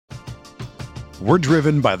We're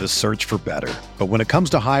driven by the search for better. But when it comes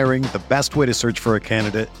to hiring, the best way to search for a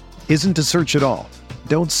candidate isn't to search at all.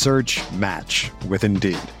 Don't search, match with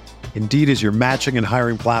Indeed. Indeed is your matching and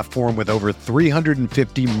hiring platform with over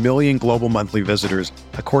 350 million global monthly visitors,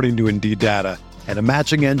 according to Indeed data, and a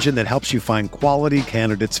matching engine that helps you find quality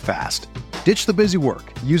candidates fast. Ditch the busy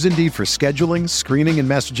work. Use Indeed for scheduling, screening, and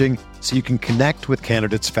messaging so you can connect with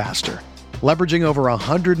candidates faster. Leveraging over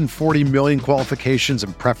 140 million qualifications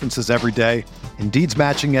and preferences every day, Indeed's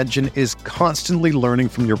matching engine is constantly learning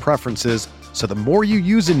from your preferences, so the more you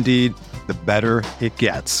use Indeed, the better it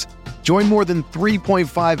gets. Join more than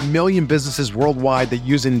 3.5 million businesses worldwide that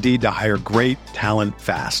use Indeed to hire great talent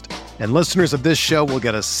fast. And listeners of this show will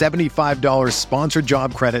get a $75 sponsored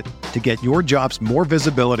job credit to get your jobs more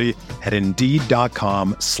visibility at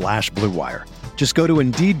Indeed.com/Blue Wire. Just go to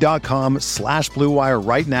Indeed.com/Blue Wire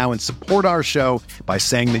right now and support our show by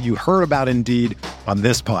saying that you heard about Indeed on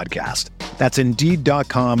this podcast. That's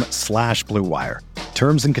Indeed.com/Blue Wire.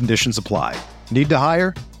 Terms and conditions apply. Need to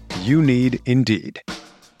hire? You need Indeed.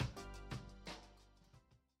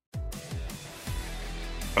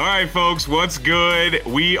 All right, folks, what's good?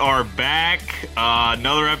 We are back.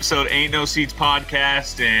 Another episode, Ain't No Seats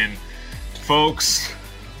podcast. And, folks,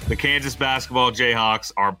 the Kansas basketball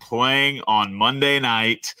Jayhawks are playing on Monday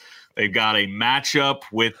night. They've got a matchup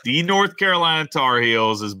with the North Carolina Tar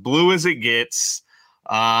Heels, as blue as it gets.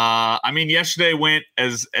 Yesterday went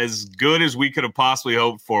as good as we could have possibly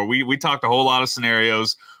hoped for. We talked a whole lot of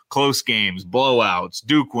scenarios, close games, blowouts,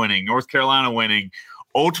 Duke winning, North Carolina winning.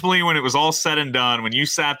 Ultimately, when it was all said and done, when you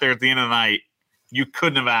sat there at the end of the night, you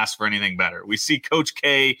couldn't have asked for anything better. We see Coach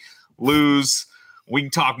K lose. We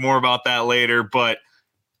can talk more about that later. But,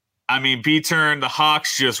 B-turn, the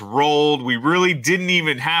Hawks just rolled. We really didn't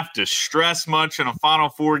even have to stress much in a Final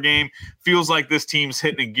Four game. Feels like this team's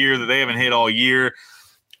hitting a gear that they haven't hit all year.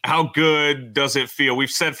 How good does it feel? We've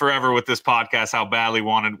said forever with this podcast how badly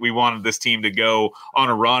we wanted this team to go on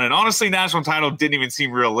a run. And honestly, national title didn't even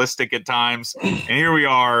seem realistic at times. And here we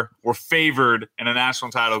are. We're favored in a national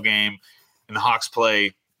title game. And the Hawks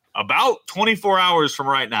play about 24 hours from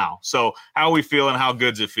right now. So how are we feeling? How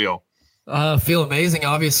good does it feel? Feel amazing,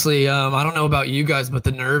 obviously. I don't know about you guys, but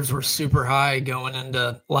the nerves were super high going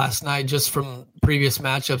into last night just from previous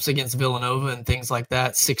matchups against Villanova and things like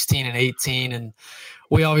that, 16 and 18. And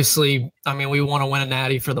we obviously, we want to win a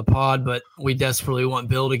natty for the pod, but we desperately want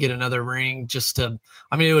Bill to get another ring it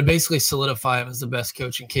would basically solidify him as the best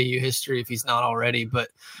coach in KU history if he's not already. But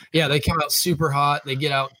yeah, they come out super hot. They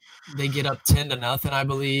get up 10-0, I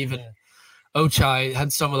believe. And Ochai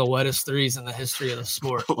had some of the wettest threes in the history of the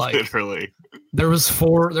sport. Literally. There was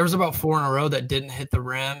about 4 in a row that didn't hit the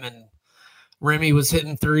rim, and Remy was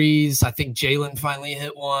hitting threes. I think Jalen finally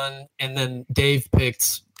hit one. And then Dave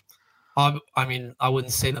picked, I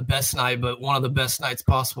wouldn't say the best night, but one of the best nights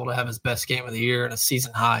possible to have his best game of the year and a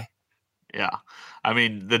season high. Yeah.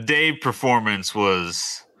 The Dave performance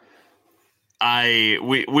was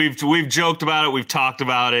we've joked about it, we've talked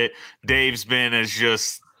about it. Dave's been as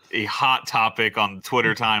just a hot topic on the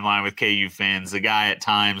Twitter timeline with KU fans. The guy at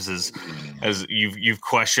times as you've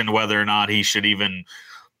questioned whether or not he should even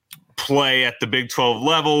play at the Big 12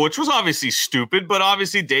 level, which was obviously stupid, but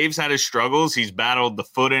obviously Dave's had his struggles. He's battled the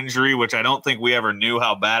foot injury, which I don't think we ever knew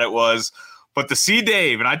how bad it was. But to see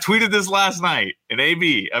Dave, and I tweeted this last night in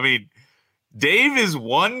AB, Dave is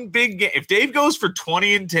one big game. If Dave goes for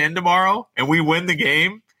 20 and 10 tomorrow and we win the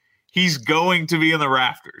game, he's going to be in the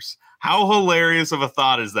rafters. How hilarious of a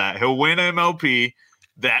thought is that? He'll win MLP.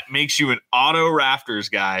 That makes you an auto rafters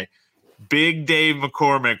guy. Big Dave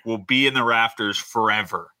McCormick will be in the rafters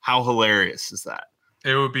forever. How hilarious is that?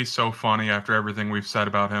 It would be so funny after everything we've said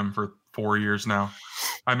about him for 4 years now.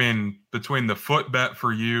 Between the foot bet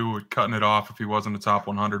for you, cutting it off if he wasn't a top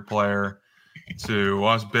 100 player, to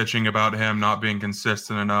us bitching about him not being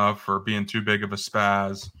consistent enough or being too big of a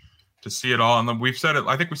spaz, to see it all. And we've said it,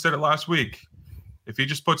 I think we said it last week. If he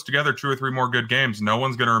just puts together 2 or 3 more good games, no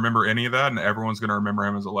one's going to remember any of that, and everyone's going to remember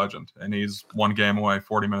him as a legend. And he's 1 game away,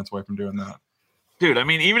 40 minutes away from doing that. Dude,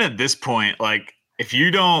 even at this point, if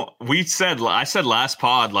you don't – I said last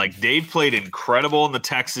pod, Dave played incredible in the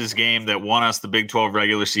Texas game that won us the Big 12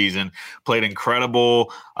 regular season, played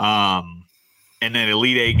incredible in an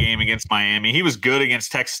Elite Eight game against Miami. He was good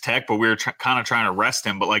against Texas Tech, but we were kind of trying to rest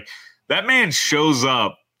him. But, that man shows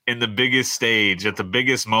up in the biggest stage at the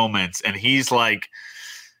biggest moments, and he's even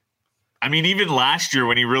last year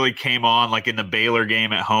when he really came on, in the Baylor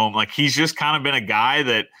game at home, he's just kind of been a guy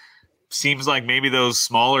that seems like maybe those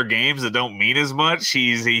smaller games that don't mean as much,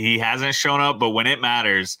 he hasn't shown up, but when it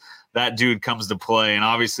matters, that dude comes to play. And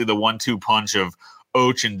obviously the 1-2 punch of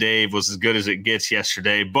Och and Dave was as good as it gets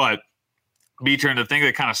yesterday. But Beecher, and the thing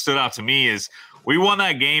that kind of stood out to me is we won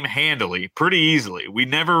that game handily, pretty easily. We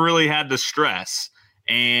never really had to stress,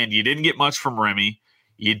 and you didn't get much from Remy.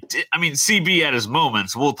 CB had his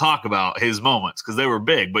moments. We'll talk about his moments because they were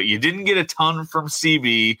big, but you didn't get a ton from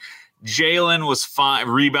CB. Jalen was fine,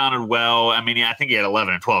 rebounded well. I think he had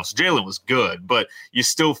 11 and 12, so Jalen was good, but you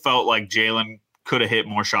still felt like Jalen could have hit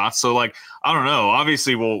more shots. So, I don't know.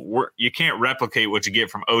 Obviously, you can't replicate what you get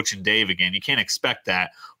from Och and Dave again. You can't expect that.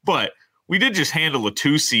 But we did just handle a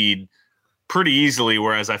 2 seed pretty easily,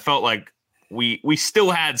 whereas I felt like we still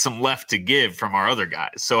had some left to give from our other guys.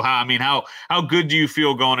 So, how good do you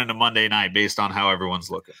feel going into Monday night based on how everyone's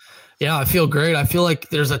looking? Yeah, I feel great. I feel like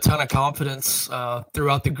there's a ton of confidence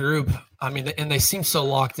throughout the group. And they seem so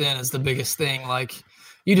locked in is the biggest thing.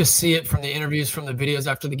 You just see it from the interviews, from the videos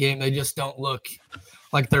after the game. They just don't look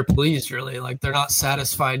like they're pleased, really. They're not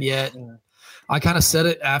satisfied yet. And I kind of said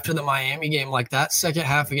it after the Miami game, that second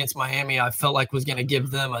half against Miami, I felt like was going to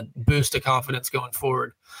give them a boost of confidence going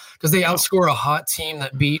forward because they outscore a hot team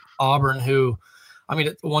that beat Auburn, who,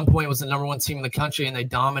 at one point was the number 1 team in the country, and they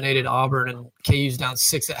dominated Auburn, and KU's down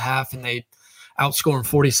 6 at half, and they outscored them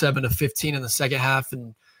 47-15 in the second half.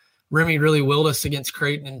 And Remy really willed us against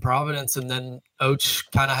Creighton and Providence, and then Och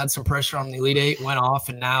kind of had some pressure on the Elite Eight, went off,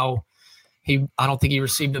 and now I don't think he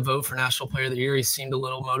received a vote for National Player of the Year. He seemed a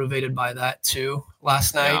little motivated by that too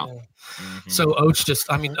last night. Yeah. So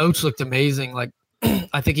Och looked amazing.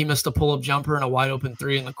 I think he missed a pull-up jumper and a wide open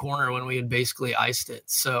 3 in the corner when we had basically iced it.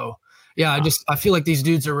 So yeah, I feel like these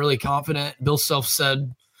dudes are really confident. Bill Self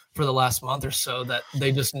said for the last month or so that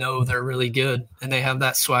they just know they're really good, and they have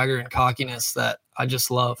that swagger and cockiness that I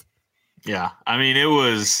just love. Yeah.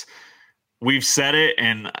 We've said it,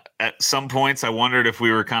 and at some points I wondered if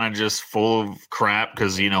we were kind of just full of crap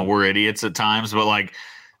because, we're idiots at times. But,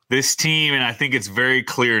 this team, and I think it's very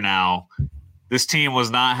clear now, this team was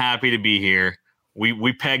not happy to be here.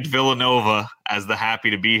 We pegged Villanova as the happy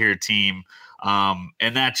to be here team,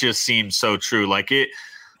 and that just seems so true.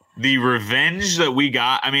 The revenge that we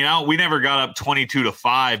got, we never got up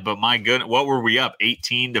 22-5, but my goodness, what were we up?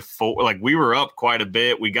 18-4. We were up quite a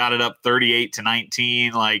bit. We got it up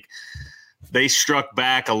 38-19. They struck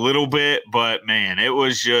back a little bit, but man, it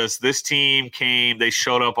was just this team came, they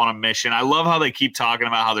showed up on a mission. I love how they keep talking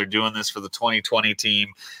about how they're doing this for the 2020 team,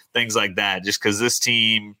 things like that, just because this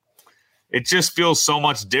team, it just feels so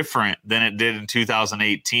much different than it did in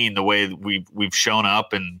 2018, the way we've shown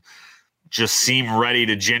up and just seem ready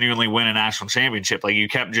to genuinely win a national championship. You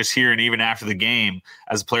kept just hearing, even after the game,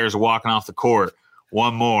 as the players were walking off the court,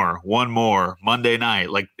 one more Monday night.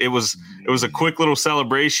 It was a quick little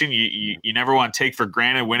celebration. You never want to take for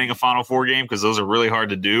granted winning a Final Four game because those are really hard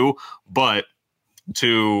to do, but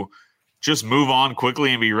to just move on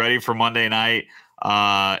quickly and be ready for Monday night,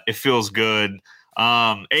 it feels good.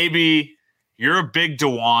 AB, you're a big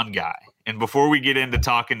DeJuan guy. And before we get into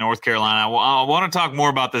talking North Carolina, I want to talk more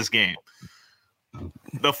about this game.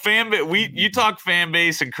 The fan base, you talk fan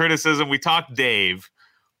base and criticism. We talked Dave,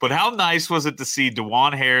 but how nice was it to see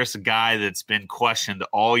DeJuan Harris, a guy that's been questioned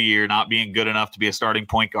all year, not being good enough to be a starting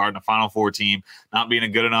point guard in a Final Four team, not being a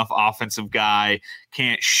good enough offensive guy,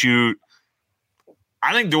 can't shoot.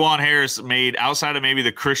 I think DeJuan Harris made, outside of maybe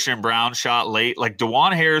the Christian Brown shot late,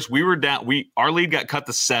 DeJuan Harris, we were down. Our lead got cut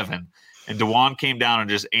to 7, and DeJuan came down and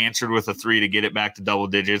just answered with a 3 to get it back to double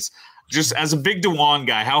digits. Just as a big DeJuan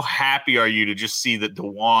guy, how happy are you to just see that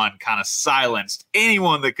DeJuan kind of silenced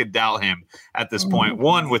anyone that could doubt him at this point,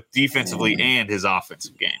 one with defensively and his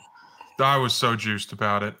offensive game? I was so juiced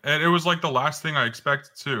about it. And it was the last thing I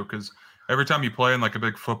expected too, because every time you play in a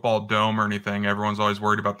big football dome or anything, everyone's always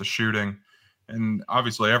worried about the shooting. And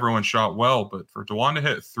obviously everyone shot well, but for DeJuan to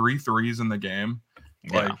hit 3 threes in the game,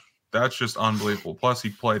 that's just unbelievable. Plus he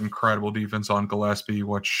played incredible defense on Gillespie,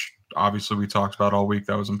 which obviously we talked about all week.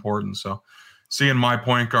 That was important. So seeing my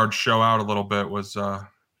point guard show out a little bit was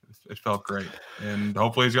it felt great. And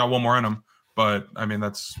hopefully he's got one more in him. But,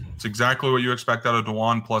 it's exactly what you expect out of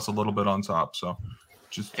DeJuan, plus a little bit on top. So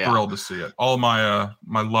just thrilled to see it. All my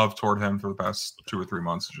my love toward him for the past 2 or 3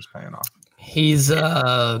 months is just paying off. He's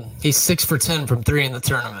 6 for 10 from 3 in the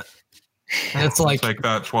tournament. And it's take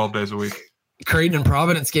that 12 days a week. Creighton and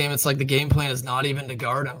Providence game, it's the game plan is not even to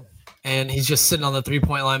guard him. And he's just sitting on the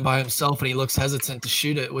 3-point line by himself, and he looks hesitant to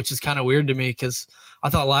shoot it, which is kind of weird to me because I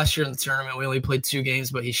thought last year in the tournament we only played 2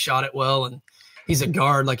 games, but he shot it well, and he's a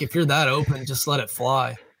guard. If you're that open, just let it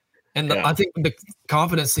fly. And I think the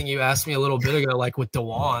confidence thing you asked me a little bit ago, with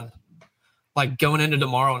DeJuan, going into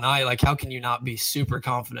tomorrow night, how can you not be super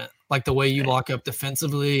confident? The way you lock up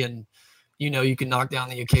defensively and, you can knock down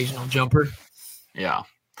the occasional jumper. Yeah.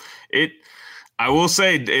 I will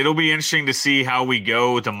say it'll be interesting to see how we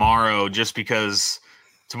go tomorrow, just because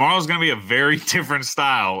tomorrow's going to be a very different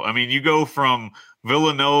style. I mean, you go from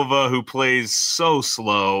Villanova, who plays so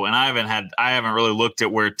slow, and I haven't really looked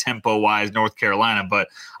at where tempo-wise North Carolina, but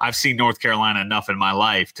I've seen North Carolina enough in my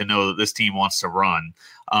life to know that this team wants to run.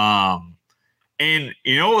 And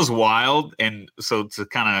you know, it was wild. And so to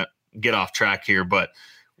kind of get off track here, but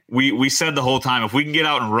we said the whole time, if we can get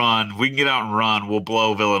out and run, we'll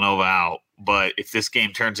blow Villanova out. But if this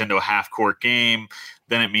game turns into a half-court game,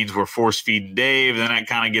 then it means we're force-feeding Dave. Then that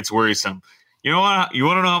kind of gets worrisome. You know what? You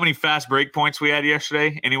want to know how many fast break points we had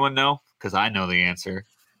yesterday? Anyone know? Because I know the answer.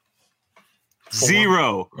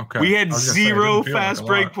 0. Okay. We had 0 fast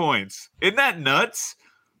break points. Isn't that nuts?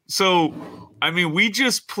 So, I mean, we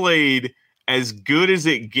just played as good as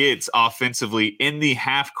it gets offensively in the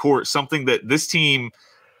half court, something that this team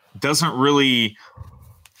doesn't really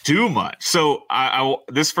do much. So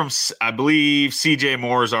this from, I believe, CJ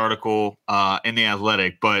Moore's article in The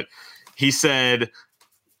Athletic, but he said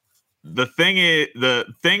the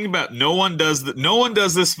thing about no one does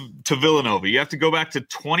this to Villanova. You have to go back to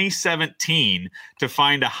 2017 to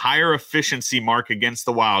find a higher efficiency mark against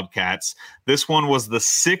the Wildcats. This one was the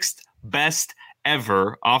 6th best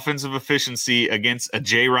ever offensive efficiency against a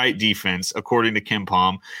Jay Wright defense, according to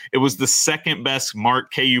KenPom. It was the 2nd best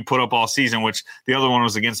mark KU put up all season, which the other one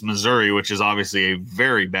was against Missouri, which is obviously a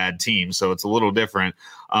very bad team, so it's a little different.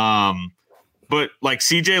 But like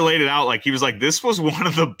CJ laid it out, like he was like, this was one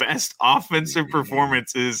of the best offensive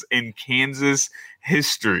performances in Kansas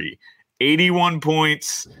history. 81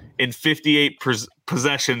 points in 58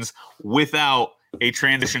 possessions without a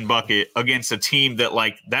transition bucket against a team that,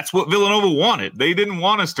 like, that's what Villanova wanted. They didn't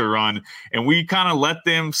want us to run, and we kind of let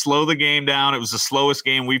them slow the game down. It was the slowest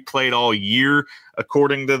game we've played all year,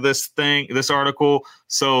 according to this article.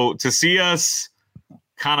 So to see us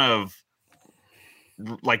kind of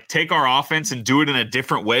like take our offense and do it in a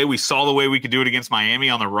different way. We saw the way we could do it against Miami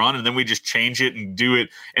on the run, and then we just change it and do it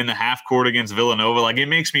in the half court against Villanova. Like, it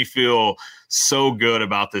makes me feel so good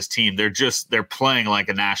about this team. They're playing like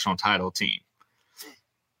a national title team.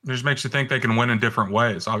 It just makes you think they can win in different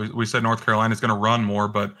ways. Obviously, we said North Carolina is going to run more,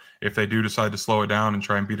 but if they do decide to slow it down and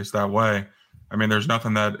try and beat us that way, I mean,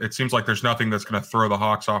 it seems like there's nothing that's going to throw the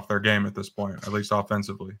Hawks off their game at this point, at least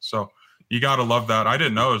offensively. So you got to love that. I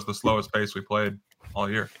didn't know it was the slowest pace we played all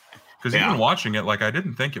year, because even watching it, like, I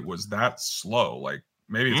didn't think it was that slow. Like,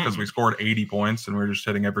 maybe it's because we scored 80 points and we were just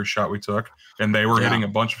hitting every shot we took, and they were hitting a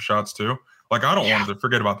bunch of shots too. Like, I don't want to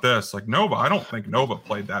forget about this. Like, Nova, I don't think Nova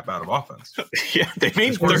played that bad of offense. They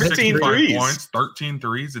made 13 threes. Points, 13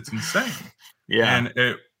 threes. It's insane. Yeah. And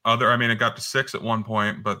it got to 6 at one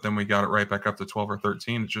point, but then we got it right back up to 12 or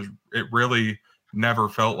 13. It really never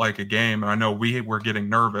felt like a game. And I know we were getting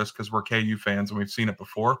nervous because we're KU fans and we've seen it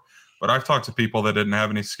before. But I've talked to people that didn't have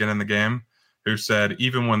any skin in the game who said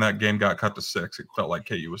even when that game got cut to 6, it felt like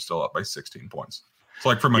KU was still up by 16 points. It's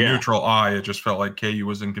like, from a neutral eye, it just felt like KU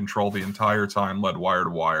was in control the entire time, led wire to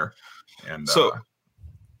wire. And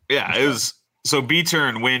it was so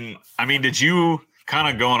B-turn did you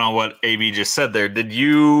kind of going on what AB just said there?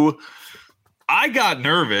 I got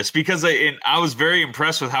nervous because I was very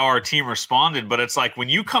impressed with how our team responded, but it's like when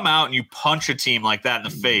you come out and you punch a team like that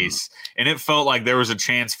in the face, and it felt like there was a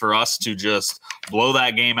chance for us to just blow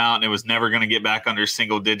that game out and it was never going to get back under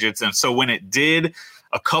single digits. And so when it did,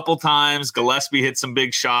 a couple times, Gillespie hit some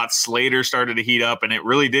big shots, Slater started to heat up, and it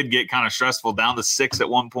really did get kind of stressful, down to 6 at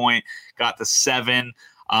one point, got to 7.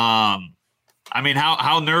 How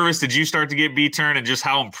nervous did you start to get, B-turn, and just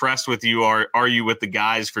how impressed with you are you with the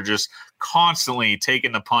guys for just constantly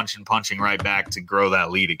taking the punch and punching right back to grow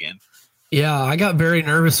that lead again? Yeah, I got very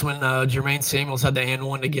nervous when Jermaine Samuels had the and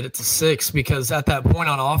one to get it to 6, because at that point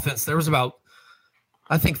on offense, there was about,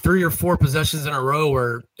 I think, 3 or 4 possessions in a row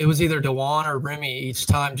where it was either Dewan or Remy each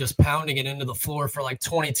time just pounding it into the floor for like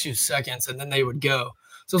 22 seconds, and then they would go.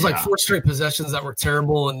 So it was like 4 straight possessions that were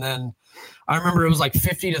terrible. And then I remember it was like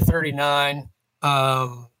 50-39.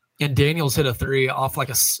 And Daniels hit a 3 off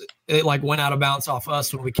it went out of bounds off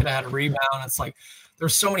us when we could have had a rebound. It's like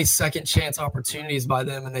there's so many second chance opportunities by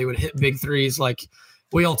them, and they would hit big threes. Like,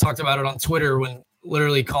 we all talked about it on Twitter when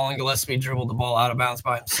literally Colin Gillespie dribbled the ball out of bounds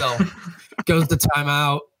by himself, goes to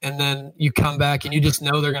timeout, and then you come back and you just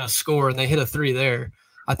know they're going to score, and they hit a 3 there.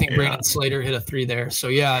 I think Brandon Slater hit a 3 there. So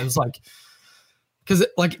yeah, it was like, because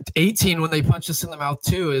like 18 when they punched us in the mouth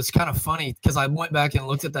too is kind of funny, because I went back and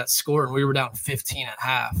looked at that score and we were down 15 at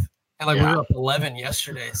half, and we were up 11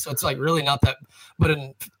 yesterday. So it's like really not that, but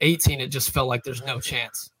in 18 it just felt like there's no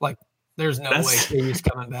chance. Like, there's no way KU's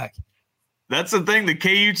coming back. That's the thing. The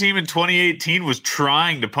KU team in 2018 was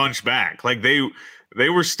trying to punch back. Like, they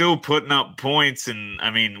were still putting up points. And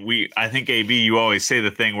I mean, I think AB, you always say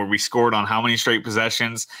the thing where we scored on how many straight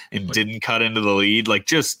possessions and didn't cut into the lead, like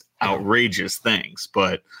just outrageous things.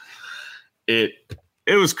 But it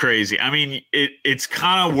was crazy. I mean, it's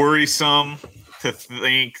kind of worrisome to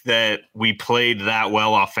think that we played that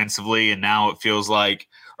well offensively, and now it feels like,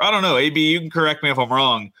 I don't know, AB, you can correct me if I'm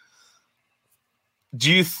wrong.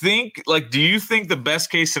 Do you think the best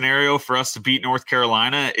case scenario for us to beat North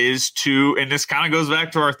Carolina is to, and this kind of goes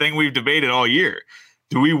back to our thing we've debated all year,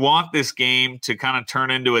 do we want this game to kind of turn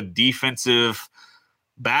into a defensive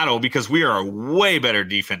battle, because we are a way better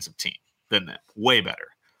defensive team than them, way better.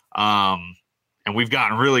 And we've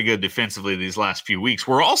gotten really good defensively these last few weeks.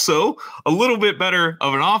 We're also a little bit better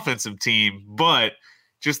of an offensive team, but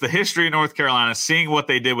just the history of North Carolina, seeing what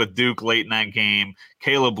they did with Duke late in that game,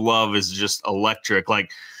 Caleb Love is just electric.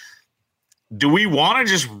 Like, do we want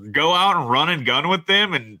to just go out and run and gun with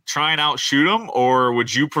them and try and outshoot them? Or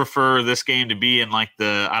would you prefer this game to be in like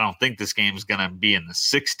I don't think this game is going to be in the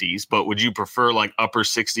 60s, but would you prefer like upper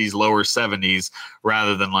 60s, lower 70s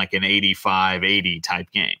rather than like an 85-80 type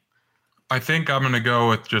game? I think I'm going to go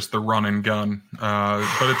with just the run and gun.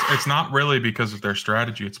 But it's not really because of their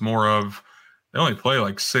strategy. It's more of they only play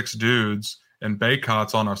like 6 dudes, and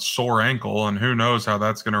Baycott's on a sore ankle, and who knows how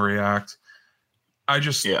that's going to react. I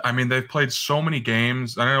mean, they've played so many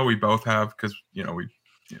games. I know we both have, because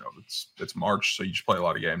it's March, so you just play a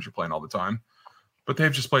lot of games. You're playing all the time, but they've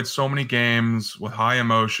just played so many games with high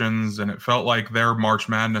emotions, and it felt like their March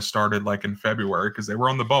Madness started like in February because they were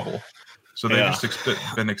on the bubble. So they've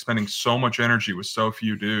just been expending so much energy with so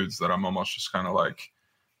few dudes that I'm almost just kind of like,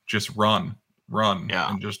 just run,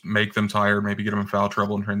 and just make them tired, maybe get them in foul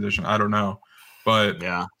trouble in transition. I don't know. But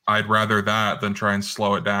I'd rather that than try and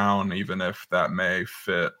slow it down, even if that may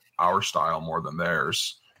fit our style more than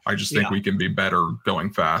theirs. I just think we can be better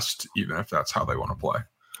going fast, even if that's how they want to play.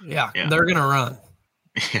 Yeah. They're going to run.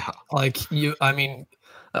 Yeah.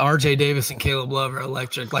 RJ Davis and Caleb Love are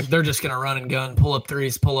electric. Like, they're just going to run and gun, pull up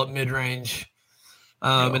threes, pull up mid-range.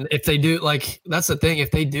 And if they do, like, that's the thing.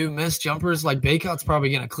 If they do miss jumpers, like, Baycott's probably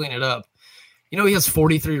going to clean it up. He has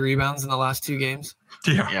 43 rebounds in the last 2 games.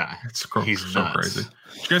 Yeah. It's He's so nuts. crazy.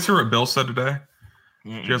 Did you guys hear what Bill said today?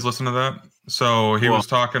 Did you guys listen to that? So he was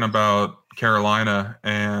talking about Carolina,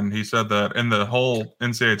 and he said that in the whole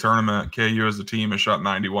NCAA tournament, KU as a team has shot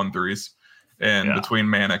 91 threes. And between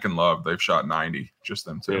Manick and Love, they've shot 90, just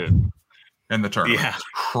them two, in the tournament. Yeah, it's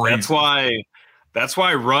crazy. That's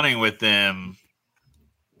why running with them.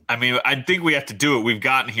 I mean, I think we have to do it. We've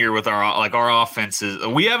gotten here with our offenses.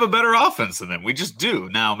 We have a better offense than them. We just do.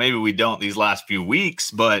 Now, maybe we don't these last few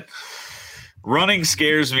weeks, but running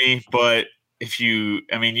scares me. But if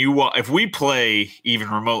we play even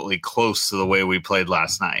remotely close to the way we played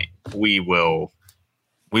last night, we will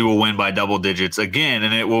win by double digits again.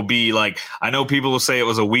 And it will be like, I know people will say it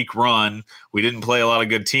was a weak run. We didn't play a lot of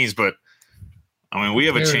good teams, but I mean, we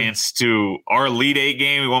have a chance to our Elite 8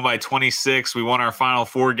 game. We won by 26. We won our Final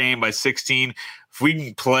 4 game by 16. If we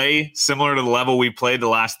can play similar to the level we played the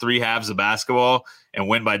last 3 halves of basketball and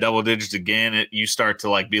win by double digits again, you start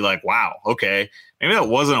to be like, wow, okay, maybe that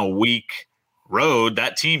wasn't a weak road.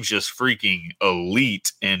 That team's just freaking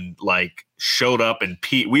elite and showed up, and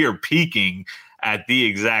we are peaking at the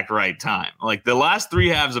exact right time. Like, the last 3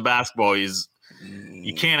 halves of basketball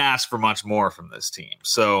you can't ask for much more from this team.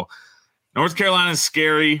 So North Carolina is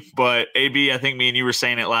scary, but AB, I think me and you were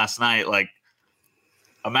saying it last night. Like,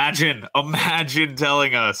 imagine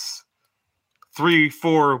telling us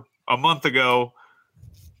 3-4 a month ago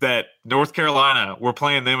that North Carolina, we're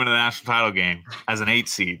playing them in a national title game as an 8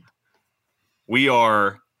 seed. We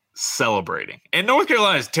are celebrating. And North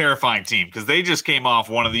Carolina is a terrifying team because they just came off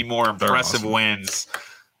one of the more impressive wins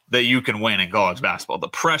that you can win in college basketball. The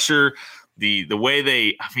pressure, the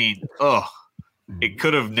way it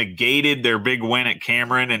could have negated their big win at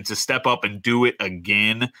Cameron, and to step up and do it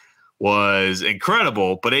again was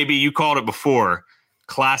incredible. But AB, you called it before.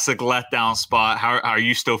 Classic letdown spot. How are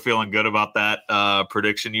you still feeling good about that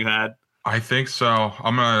prediction you had? I think so.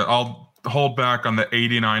 I'll hold back on the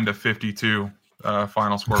 89-52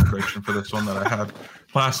 final score prediction for this one that I had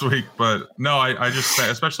last week. But no, I just say,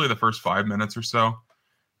 especially the first 5 minutes or so.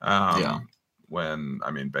 When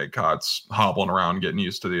Baycott's hobbling around, getting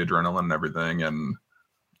used to the adrenaline and everything, and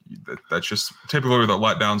that's just typically where the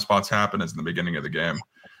letdown spots happen is in the beginning of the game.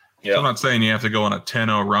 Yeah. So I'm not saying you have to go on a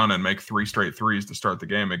 10-0 run and make 3 straight threes to start the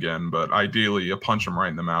game again, but ideally you punch them right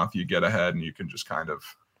in the mouth, you get ahead, and you can just kind of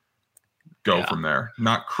go from there.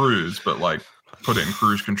 Not cruise, but put it in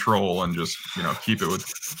cruise control and just keep it with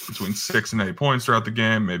between 6 and 8 points throughout the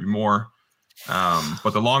game, maybe more.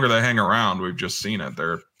 But the longer they hang around, we've just seen it.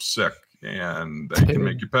 They're sick. and they can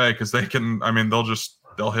make you pay because they can. I mean,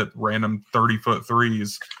 they'll hit random 30-foot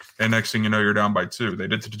threes, and next thing you know, you're down by 2. They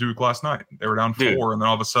did to Duke last night. They were down 4, and then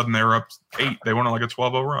all of a sudden they were up 8. They went on like a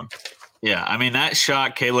 12-0 run. Yeah, I mean, that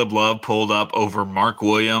shot Caleb Love pulled up over Mark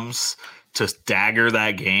Williams to dagger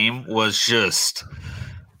that game was just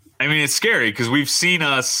 – I mean, it's scary because we've seen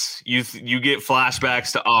you get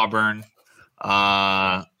flashbacks to Auburn,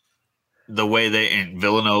 the way they – in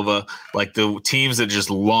Villanova, like the teams that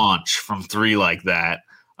just launch from 3 like that.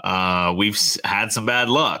 We've had some bad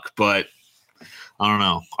luck, but I don't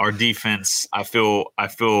know. Our defense, I feel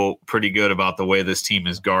pretty good about the way this team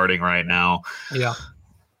is guarding right now. Yeah.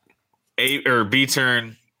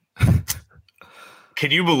 B-turn.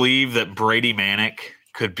 Can you believe that Brady Manick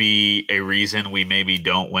could be a reason we maybe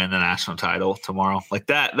don't win the national title tomorrow? Like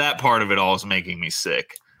that part of it all is making me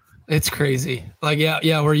sick. It's crazy. Like,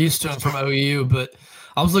 yeah, we're used to him from OU, but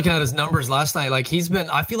I was looking at his numbers last night. Like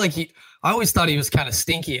I feel like I always thought he was kind of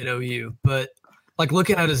stinky at OU, but like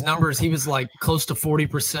looking at his numbers, he was like close to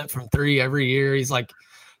 40% from 3 every year. He's like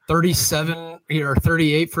 37 or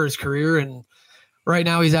 38 for his career. And right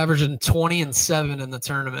now he's averaging 20 and 7 in the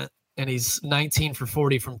tournament. And he's 19 for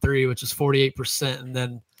 40 from 3, which is 48%. And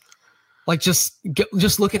then like just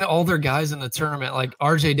looking at all their guys in the tournament, like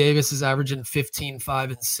RJ Davis is averaging 15,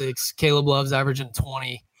 5 and 6. Caleb Love's averaging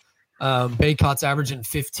 20. Baycott's averaging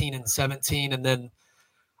 15 and 17. And then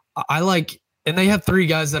and they have 3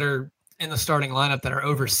 guys that are in the starting lineup that are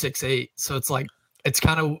over 6'8". So it's like, it's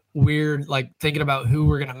kind of weird, like thinking about who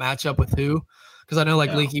we're going to match up with who. Cause I know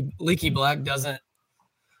like Leaky Black doesn't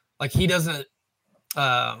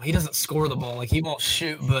score the ball. Like he won't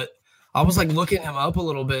shoot, but I was like looking him up a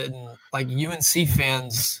little bit and like UNC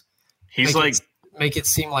fans, make it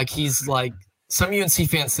seem like he's like some UNC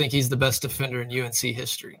fans think he's the best defender in UNC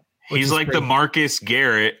history. He's like crazy. The Marcus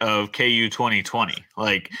Garrett of KU 2020.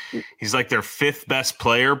 Like he's like their 5th best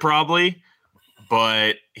player probably,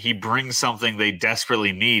 but he brings something they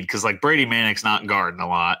desperately need because like Brady Manick's not guarding a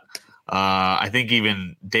lot. I think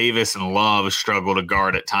even Davis and Love struggle to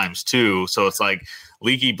guard at times too. So it's like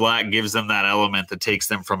Leaky Black gives them that element that takes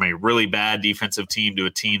them from a really bad defensive team to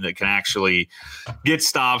a team that can actually get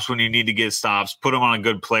stops when you need to get stops, put him on a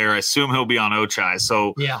good player. I assume he'll be on Ochai.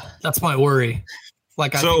 So yeah, that's my worry.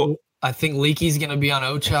 Like, I think Leaky's going to be on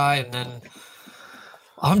Ochai, and then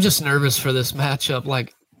I'm just nervous for this matchup.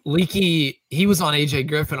 Like, Leaky, he was on AJ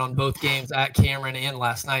Griffin on both games at Cameron and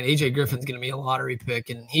last night. AJ Griffin's going to be a lottery pick,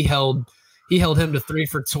 and he held him to 3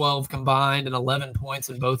 for 12 combined and 11 points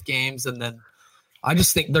in both games. And then I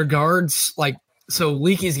just think their guards, like, so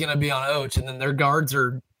Leaky's going to be on Och, and then their guards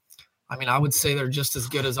are, I mean, I would say they're just as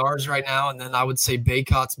good as ours right now, and then I would say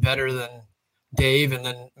Baycott's better than Dave, and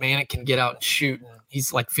then Manick can get out and shoot, and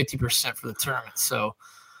he's like 50% for the tournament. So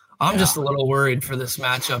I'm just a little worried for this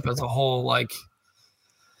matchup as a whole. Like,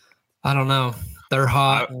 I don't know. They're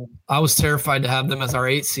hot. And I was terrified to have them as our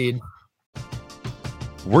 8 seed.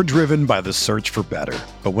 We're driven by the search for better.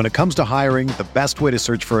 But when it comes to hiring, the best way to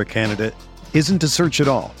search for a candidate isn't to search at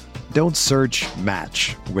all. Don't search,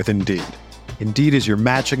 match with Indeed. Indeed is your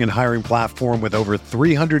matching and hiring platform with over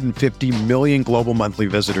 350 million global monthly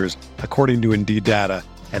visitors, according to Indeed data,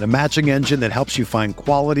 and a matching engine that helps you find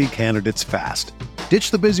quality candidates fast.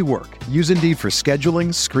 Ditch the busy work. Use Indeed for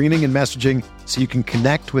scheduling, screening, and messaging so you can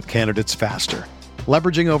connect with candidates faster.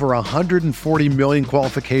 Leveraging over 140 million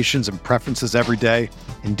qualifications and preferences every day,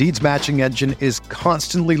 Indeed's matching engine is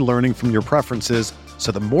constantly learning from your preferences,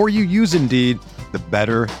 so the more you use Indeed, the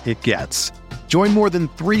better it gets. Join more than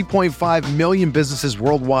 3.5 million businesses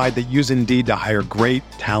worldwide that use Indeed to hire great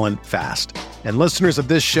talent fast. And listeners of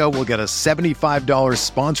this show will get a $75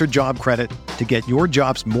 sponsored job credit to get your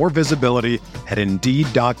jobs more visibility at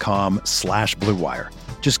Indeed.com/Blue Wire.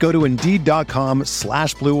 Just go to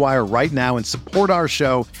Indeed.com/Blue Wire right now and support our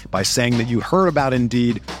show by saying that you heard about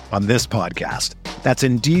Indeed on this podcast. That's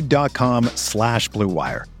Indeed.com/Blue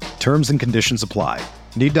Wire. Terms and conditions apply.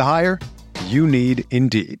 Need to hire? You need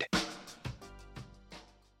Indeed.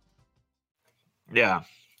 Yeah.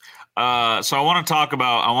 So I want to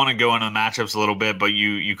go into the matchups a little bit, but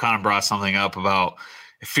you kind of brought something up about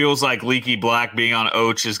it feels like Leaky Black being on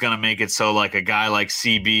Och is going to make it so like a guy like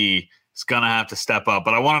CB is going to have to step up.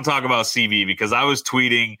 But I want to talk about CB because I was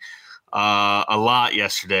tweeting a lot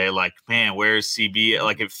yesterday, like, man, where's CB?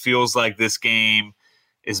 Like, it feels like this game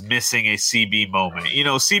is missing a CB moment. You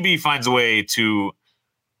know, CB finds a way to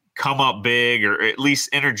come up big or at least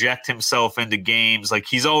interject himself into games. Like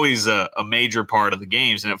he's always a major part of the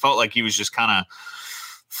games. And it felt like he was just kind of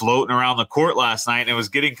floating around the court last night and it was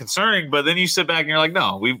getting concerning. But then you sit back and you're like,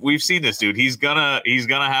 no, we've seen this dude. He's gonna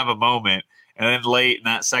have a moment. And then late in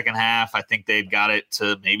that second half, I think they'd got it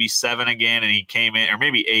to maybe 7 again, and he came in, or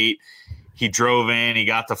maybe 8. He drove in, he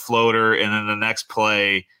got the floater, and then the next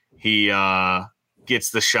play, he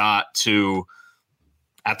gets the shot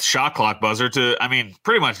at the shot clock buzzer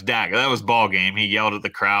pretty much dagger. That was ball game. He yelled at the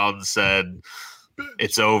crowd and said,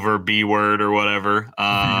 "It's over, B word," or whatever.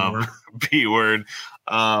 B word.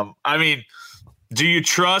 Do you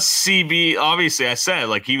trust CB? Obviously, I said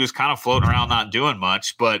he was kind of floating around, not doing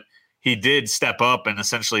much, but he did step up and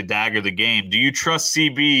essentially dagger the game. Do you trust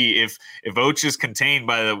CB if Oach is contained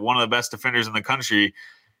by one of the best defenders in the country?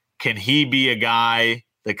 Can he be a guy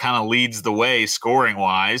that kind of leads the way scoring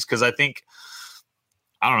wise? Because I think,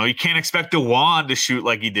 I don't know, you can't expect DeJuan to shoot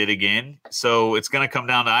like he did again. So it's going to come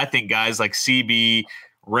down to, I think, guys like CB,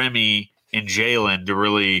 Remy, and Jalen to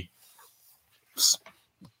really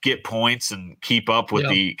get points and keep up with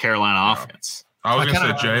the Carolina offense. I was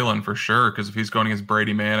going to say Jalen for sure, because if he's going against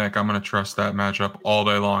Brady Manick, I'm going to trust that matchup all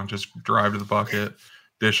day long. Just drive to the bucket,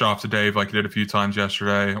 dish off to Dave like he did a few times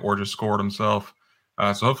yesterday, or just scored himself.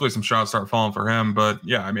 So hopefully some shots start falling for him. But,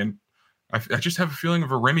 yeah, I just have a feeling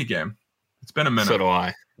of a Remy game. It's been a minute. So do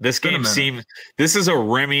I. This is a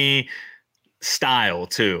Remy style,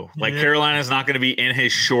 too. Carolina's not going to be in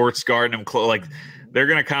his shorts, guarding him close. They're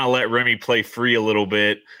going to kind of let Remy play free a little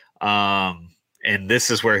bit. And this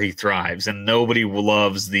is where he thrives. And nobody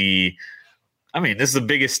loves this is the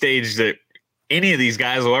biggest stage that any of these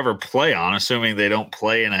guys will ever play on, assuming they don't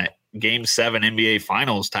play in a Game 7 NBA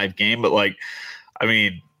Finals type game. But,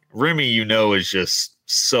 Remy, is just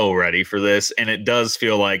so ready for this. And it does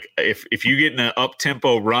feel like if you get in an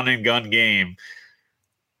up-tempo run-and-gun game,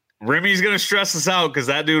 Remy's going to stress us out because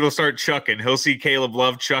that dude will start chucking. He'll see Caleb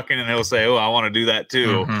Love chucking, and he'll say, "Oh, I want to do that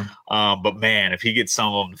too." Mm-hmm. But man, if he gets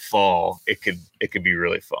some of them to fall, it could be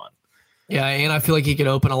really fun. Yeah, and I feel like he could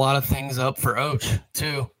open a lot of things up for Oach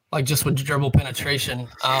too, just with dribble penetration.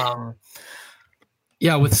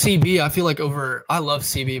 Yeah, with CB, I feel like I love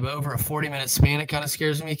CB, but over a 40-minute span, it kind of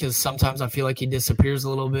scares me because sometimes I feel like he disappears a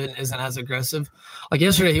little bit and isn't as aggressive.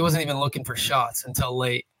 Yesterday, he wasn't even looking for shots until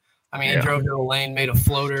late. He drove to the lane, made a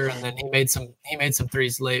floater, and then he made some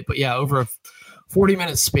threes late. But yeah, over a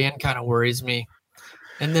 40-minute span kind of worries me.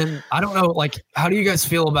 And then I don't know, how do you guys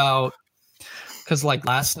feel about? Because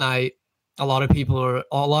last night, a lot of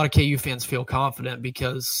KU fans feel confident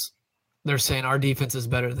because they're saying our defense is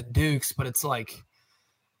better than Duke's, but it's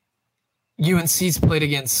UNC's played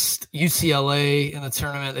against UCLA in the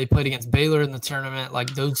tournament. They played against Baylor in the tournament.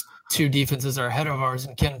 Those two defenses are ahead of ours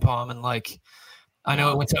in KenPom, and I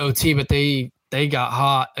know it went to OT, but they got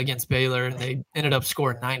hot against Baylor and they ended up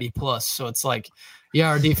scoring 90 plus. So it's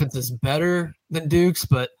our defense is better than Duke's,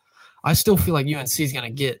 but I still feel like UNC is going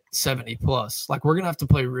to get 70 plus. We're going to have to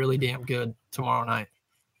play really damn good tomorrow night.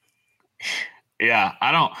 Yeah.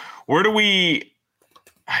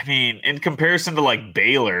 In comparison to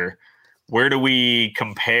Baylor, where do we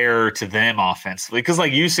compare to them offensively? Because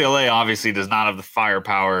UCLA obviously does not have the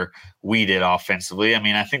firepower we did offensively.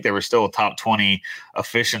 I think they were still a top 20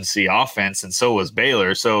 efficiency offense, and so was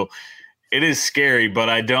Baylor. So it is scary, but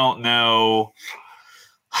I don't know.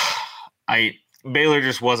 Baylor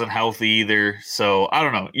just wasn't healthy either. So I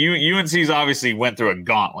don't know. UNC's obviously went through a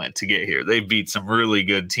gauntlet to get here. They beat some really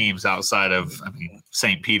good teams outside of,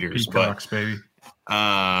 St. Peter's. Peacocks, baby.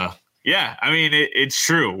 Yeah, it's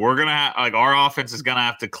true. We're going to have, our offense is going to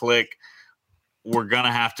have to click. We're going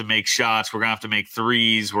to have to make shots. We're going to have to make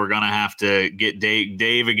threes. We're going to have to get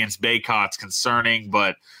Dave against Baycott's concerning,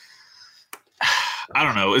 but I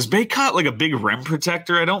don't know. Is Baycott a big rim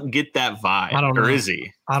protector? I don't get that vibe. I don't know. Or is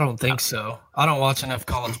he? I don't think so. I don't watch enough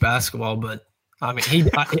college basketball, but I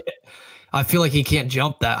feel like he can't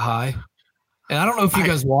jump that high. And I don't know if you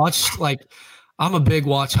guys watched, I'm a big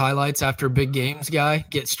watch highlights after big games guy,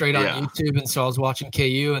 get straight on YouTube. And so I was watching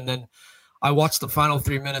KU, and then I watched the final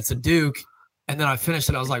 3 minutes of Duke, and then I finished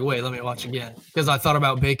it. I was like, wait, let me watch again. Because I thought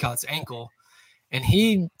about Baycott's ankle, and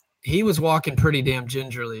he was walking pretty damn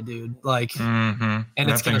gingerly, dude. And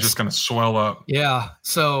it's just going to swell up. Yeah.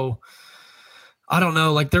 So I don't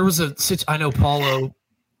know. There was I know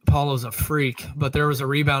Paulo's a freak, but there was a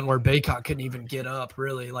rebound where Baycott couldn't even get up,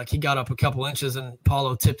 really. He got up a couple inches and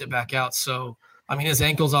Paulo tipped it back out. So, his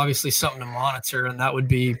ankle's obviously something to monitor, and that would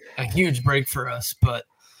be a huge break for us. But,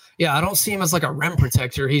 yeah, I don't see him as a rim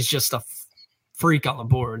protector. He's just a freak on the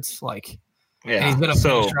boards. And he's been a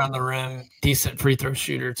finisher around the rim, decent free throw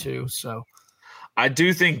shooter too. So I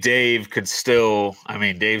do think Dave could still –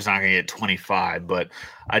 Dave's not going to get 25, but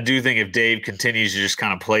I do think if Dave continues to just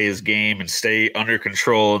kind of play his game and stay under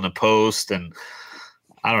control in the post, and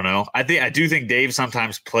I don't know. I do think Dave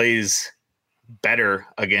sometimes plays better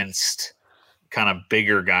against kind of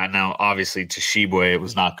bigger guy. Now, obviously, Tshiebwe, it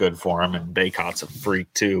was not good for him, and Baycott's a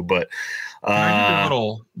freak too. But can I give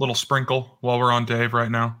a little sprinkle while we're on Dave right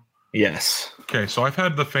now? Yes. Okay, so I've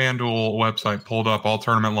had the FanDuel website pulled up all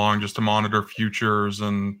tournament long just to monitor futures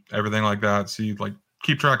and everything like that. See, like,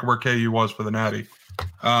 keep track of where KU was for the Natty.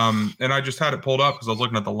 And I just had it pulled up because I was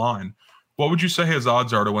looking at the line. What would you say his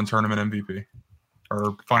odds are to win tournament MVP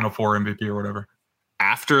or Final Four MVP or whatever?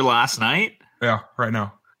 After last night? Yeah, right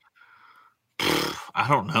now. I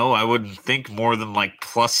don't know. I wouldn't think more than like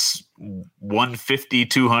plus 150,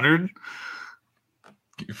 200.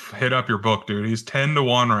 Hit up your book, dude. He's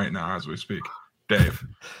 10-1 right now as we speak. Dave.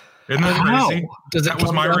 Isn't that crazy? That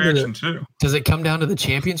was my reaction too. Does it come down to the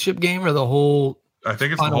championship game or the whole? I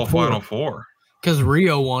think it's the whole Final Four. Because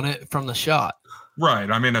Rio won it from the shot.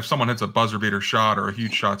 Right. I mean, if someone hits a buzzer beater shot or a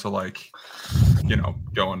huge shot to, like,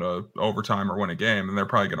 go into overtime or win a game, then they're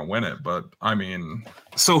probably going to win it. But I mean,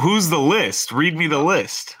 so who's the list? Read me the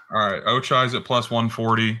list. All right. Ochai's at plus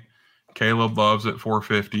 140. Caleb Love's at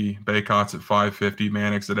 450. Baycott's at 550.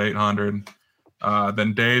 Mannix at 800.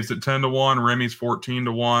 Then Dave's at 10-1. Remy's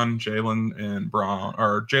 14-1. Jalen and Brown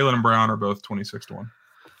are both 26-1.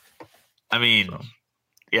 I mean,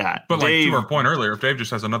 yeah. But Dave, like to our point earlier, if Dave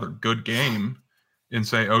just has another good game and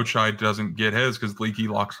say Ochai doesn't get his because Leaky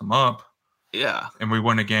locks him up. Yeah. And we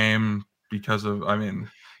win a game because of,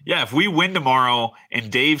 yeah, if we win tomorrow and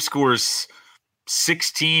Dave scores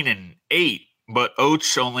 16 and 8, but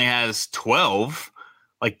Och only has 12,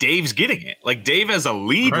 like Dave's getting it. Like Dave has a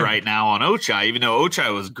lead right now on Ochai, even though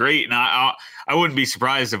Ochai was great. And I wouldn't be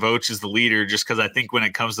surprised if Och is the leader just because I think when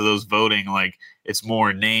it comes to those voting, like it's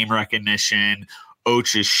more name recognition.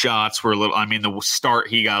 Och's shots were a little, the start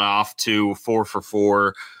he got off to 4 for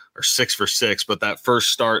 4 or 6 for 6, but that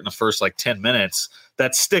first start in the first 10 minutes,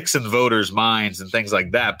 that sticks in voters' minds and things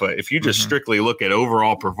like that. But if you just strictly look at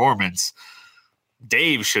overall performance,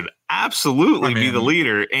 Dave should absolutely be the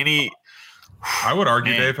leader. I would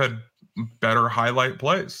argue Dave had better highlight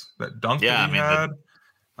plays. That dunk that he had.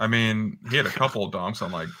 He had a couple of dunks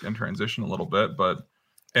on in transition a little bit,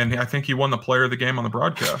 and I think he won the player of the game on the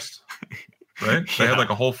broadcast. Right? They had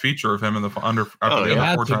a whole feature of him in the after the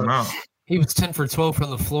other 4 timeout. He was 10 for 12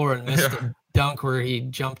 from the floor and missed a dunk where he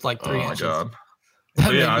jumped 3 inches. Oh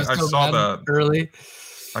my God. I saw that early.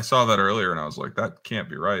 I saw that earlier and I was like, that can't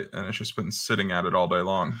be right. And it's just been sitting at it all day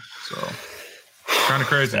long. So kind of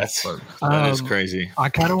crazy. That is crazy. I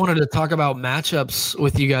kind of wanted to talk about matchups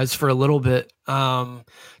with you guys for a little bit.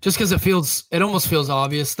 Just because it almost feels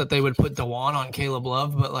obvious that they would put DeJuan on Caleb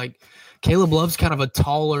Love, but Caleb Love's kind of a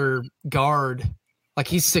taller guard.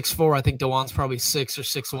 He's 6'4". I think DeJuan's probably 6 or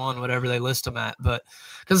 6'1", whatever they list him at. But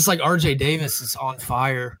because it's RJ Davis is on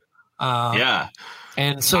fire. Yeah.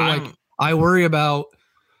 And so I worry about,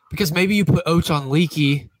 because maybe you put Och on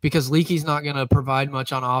Leaky because Leaky's not going to provide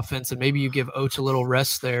much on offense, and maybe you give Och a little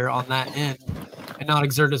rest there on that end and not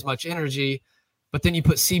exert as much energy. But then you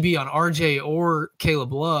put CB on RJ or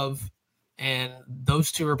Caleb Love, and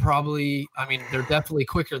those two are probably, they're definitely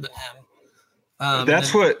quicker than him.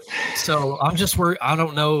 So I'm just worried. I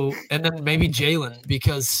don't know. And then maybe Jalen,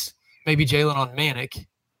 because maybe Jalen on Manic.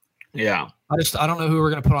 Yeah. I don't know who we're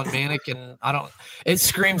going to put on Manic, and it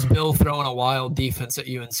screams Bill throwing a wild defense at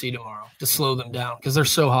UNC tomorrow to slow them down because they're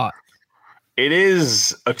so hot. It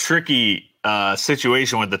is a tricky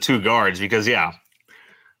situation with the two guards because,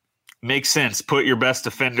 makes sense. Put your best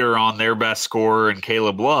defender on their best scorer and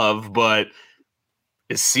Caleb Love, but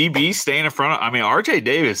is CB staying in front of? RJ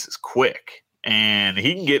Davis is quick and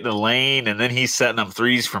he can get in the lane, and then he's setting up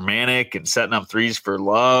threes for Manic and setting up threes for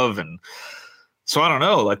Love. And so I don't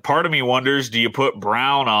know. Part of me wonders, do you put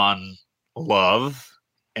Brown on Love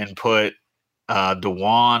and put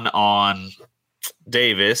DeJuan on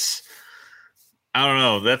Davis? I don't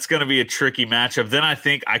know. That's going to be a tricky matchup. Then I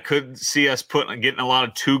think I could see us getting a lot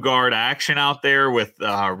of 2-guard action out there with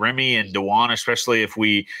Remy and DeJuan, especially if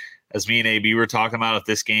we, as me and AB were talking about, if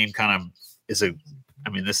this game kind of is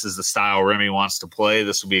this is the style Remy wants to play.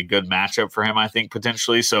 This will be a good matchup for him, I think,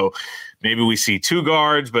 potentially. So maybe we see 2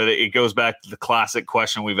 guards, but it goes back to the classic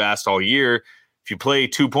question we've asked all year. If you play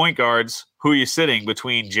 2 point guards, who are you sitting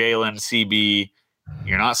between Jalen, CB?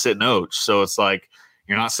 You're not sitting Och. So it's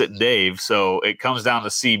you're not sitting Dave. So it comes down to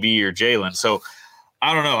CB or Jalen. So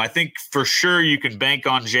I don't know. I think for sure you can bank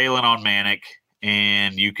on Jalen on Manic,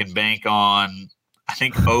 and you can bank on, I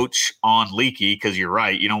think, Och on Leaky, because you're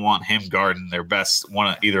right. You don't want him guarding their best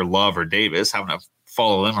one, either Love or Davis, having to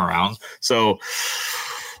follow them around. So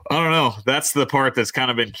I don't know. That's the part that's kind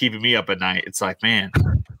of been keeping me up at night. It's man.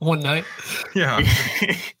 One night. Yeah.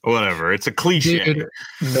 Whatever. It's a cliche. Dude,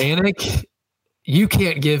 Manic you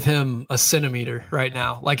can't give him a centimeter right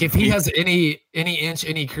now. Like if he has any inch,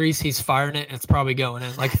 any crease, he's firing it. And it's probably going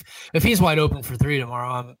in. Like if he's wide open for 3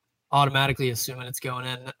 tomorrow, I'm automatically assuming it's going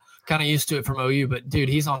in. Kind of used to it from OU, but dude,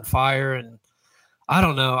 he's on fire. And I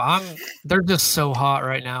don't know. They're just so hot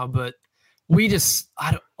right now, but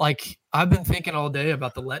I've been thinking all day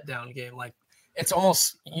about the letdown game. Like it's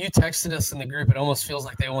almost, you texted us in the group. It almost feels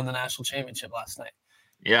like they won the national championship last night.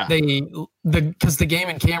 Yeah. Because the game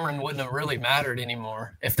in Cameron wouldn't have really mattered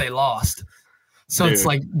anymore if they lost. So It's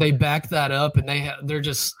like they back that up and they're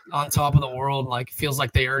just on top of the world. Like feels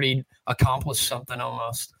like they already accomplished something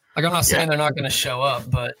almost. Like I'm not saying they're not going to show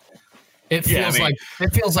up, but it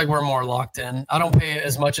feels like we're more locked in. I don't pay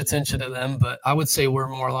as much attention to them, but I would say we're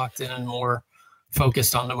more locked in and more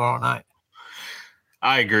focused on tomorrow night.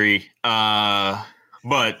 I agree.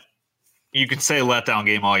 But you can say letdown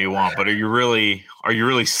game all you want, but are you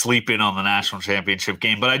really sleeping on the national championship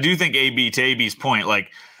game? But I do think to AB's point,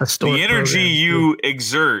 like the energy you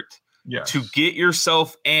exert to get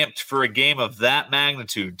yourself amped for a game of that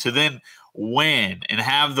magnitude to then win and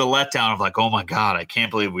have the letdown of like, oh my God, I can't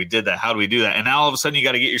believe we did that. How do we do that? And now all of a sudden you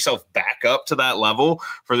got to get yourself back up to that level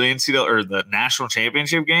for the NCAA or the national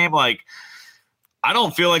championship game. Like, I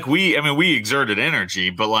don't feel like we exerted energy,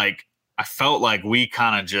 but like I felt like we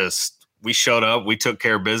kind of we showed up, we took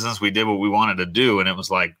care of business, we did what we wanted to do, and it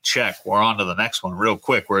was like, check, we're on to the next one real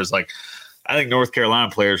quick. Whereas like I think North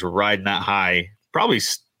Carolina players were riding that high, probably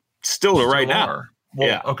still right now. Well,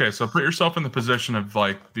 yeah. Okay, so put yourself in the position of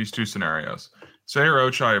like these two scenarios. Say you're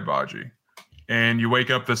Ochai Agbaji, and you wake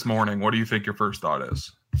up this morning. What do you think your first thought is?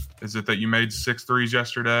 Is it that you made 6 threes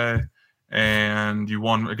yesterday and you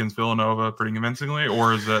won against Villanova pretty convincingly?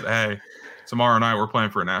 Or is it, hey, tomorrow night we're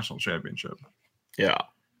playing for a national championship? Yeah.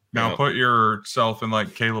 Now put yourself in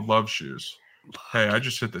like Caleb Love's shoes. Hey, I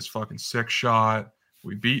just hit this fucking sick shot.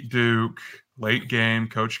 We beat Duke. Late game.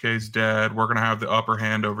 Coach K's dead. We're going to have the upper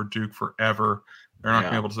hand over Duke forever. They're not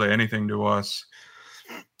going to be able to say anything to us.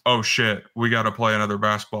 Oh, shit. We got to play another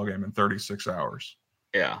basketball game in 36 hours.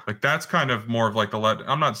 Yeah. Like that's kind of more of like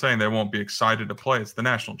I'm not saying they won't be excited to play. It's the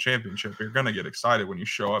national championship. You're going to get excited when you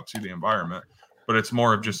show up to the environment. But it's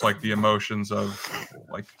more of just like the emotions of,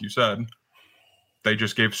 like you said, they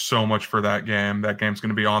just gave so much for that game. That game's going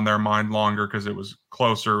to be on their mind longer because it was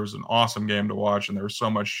closer. It was an awesome game to watch, and there was so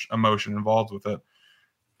much emotion involved with it.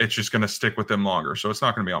 It's just going to stick with them longer. So it's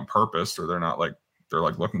not going to be on purpose, or they're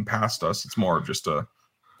looking past us. It's more of just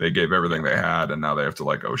they gave everything they had, and now they have to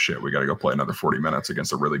like, oh shit, we got to go play another 40 minutes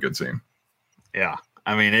against a really good team. Yeah,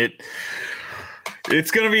 I mean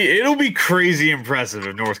it'll be crazy impressive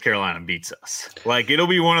if North Carolina beats us. Like it'll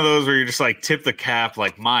be one of those where you're just like tip the cap,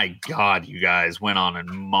 like my God, you guys went on a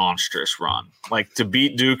monstrous run. Like to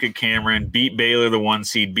beat Duke at Cameron, beat Baylor the 1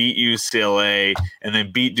 seed, beat UCLA, and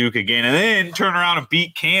then beat Duke again, and then turn around and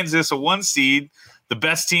beat Kansas a 1 seed, the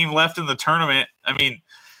best team left in the tournament. I mean,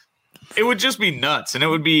 it would just be nuts, and it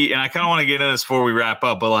would be. And I kind of want to get into this before we wrap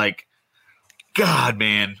up, but like, God,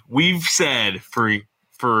 man, we've said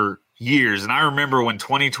for years, and I remember when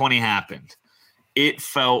 2020 happened, it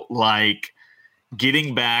felt like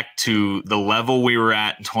getting back to the level we were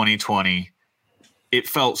at in 2020. It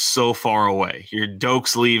felt so far away. Your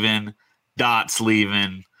Doak's leaving, Dot's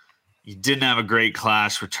leaving. You didn't have a great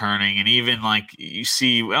class returning, and even like you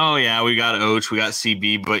see, oh yeah, we got Och, we got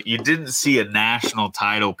CB, but you didn't see a national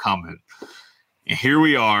title coming. And here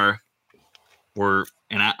we are. We're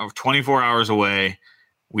 24 hours away.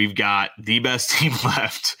 We've got the best team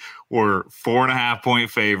left. We're 4.5-point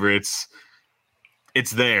favorites.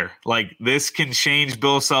 It's there. Like this can change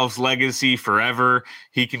Bill Self's legacy forever.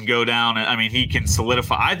 He can go down. I mean, he can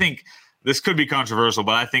solidify. I think this could be controversial,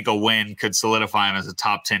 but I think a win could solidify him as a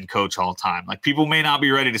top 10 coach all time. Like people may not be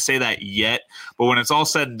ready to say that yet, but when it's all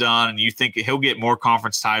said and done and you think he'll get more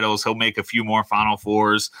conference titles, he'll make a few more Final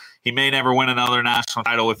Fours. He may never win another national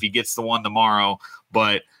title if he gets the one tomorrow,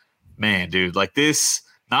 but man, dude, like this,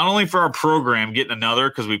 not only for our program getting another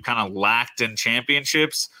because we've kind of lacked in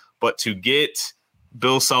championships, but to get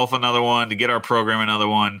Bill Self another one, to get our program another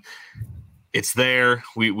one, it's there.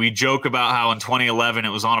 We joke about how in 2011 it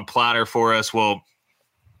was on a platter for us. Well,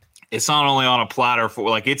 it's not only on a platter for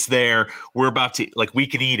like it's there. We're about to like we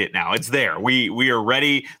can eat it now. It's there. We are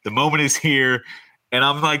ready. The moment is here, and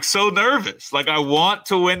I'm like so nervous. Like I want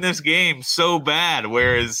to win this game so bad.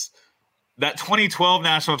 Whereas that 2012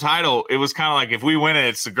 national title, it was kind of like if we win it,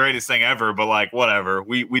 it's the greatest thing ever. But like whatever,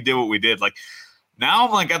 we did what we did. Like now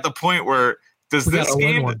I'm like at the point where does this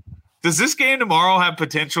game tomorrow have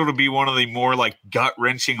potential to be one of the more like gut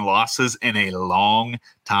wrenching losses in a long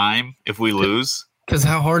time if we lose? Because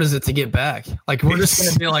how hard is it to get back? Like, we're just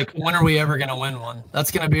going to be like, when are we ever going to win one? That's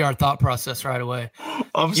going to be our thought process right away.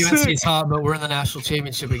 UNC's hot, but we're in the national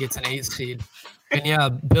championship against an 8 seed. And yeah,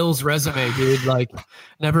 Bill's resume, dude, like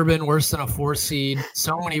never been worse than a 4 seed.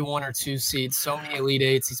 So many 1 or 2 seeds, so many Elite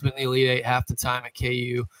 8s. He's been the Elite 8 half the time at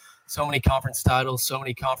KU. So many conference titles, so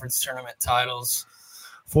many conference tournament titles,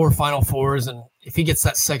 4 Final Fours. And if he gets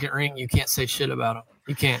that second ring, you can't say shit about him.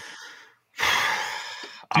 You can't.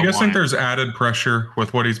 Do you guys think there's added pressure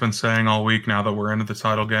with what he's been saying all week now that we're into the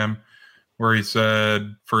title game, where he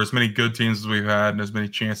said for as many good teams as we've had and as many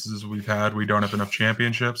chances as we've had, we don't have enough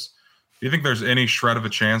championships? Do you think there's any shred of a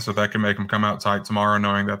chance that can make them come out tight tomorrow,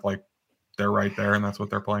 knowing that like they're right there and that's what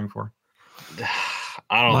they're playing for?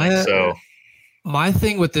 I don't think so. My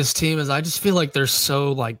thing with this team is I just feel like they're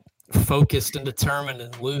so like focused and determined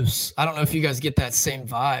and loose. I don't know if you guys get that same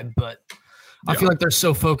vibe, but I feel like they're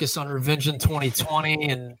so focused on revenge in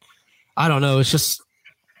 2020, and I don't know. It's just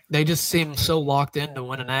they just seem so locked in to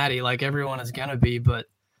win an Natty, like everyone is gonna be. But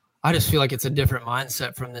I just feel like it's a different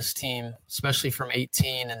mindset from this team, especially from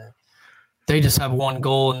 18, and they just have one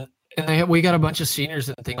goal, and we got a bunch of seniors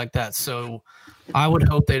and things like that. So I would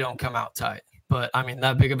hope they don't come out tight. But I mean,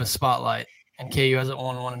 that big of a spotlight, and KU hasn't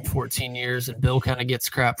won one in 14 years, and Bill kind of gets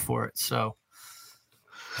crap for it. So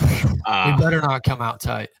we better not come out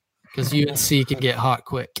tight, because UNC can get hot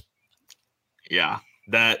quick. Yeah,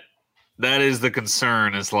 that is the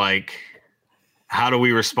concern. Is like, how do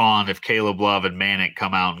we respond if Caleb Love and Manick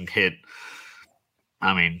come out and hit?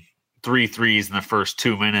 I mean, 3 threes in the first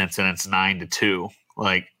 2 minutes, and it's 9-2.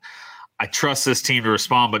 Like, I trust this team to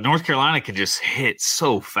respond, but North Carolina can just hit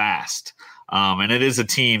so fast. And it is a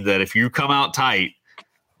team that if you come out tight,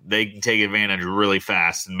 they can take advantage really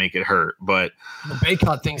fast and make it hurt. But the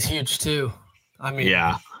Baycott thing's huge too. I mean,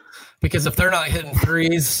 yeah, because if they're not hitting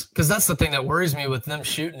threes, because that's the thing that worries me with them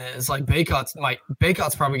shooting it, is like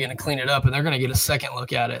Baycott's probably going to clean it up, and they're going to get a second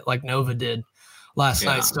look at it like Nova did last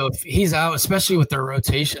night. So if he's out, especially with their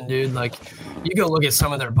rotation, dude, like you go look at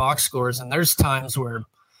some of their box scores, and there's times where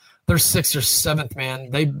their 6th or 7th man,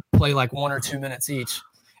 they play like 1 or 2 minutes each,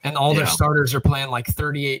 and all their starters are playing like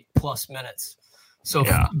 38 plus minutes. So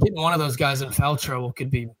getting one of those guys in foul trouble could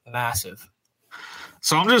be massive.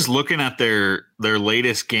 So I'm just looking at their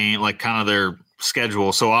latest game, like kind of their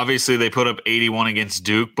schedule. So obviously they put up 81 against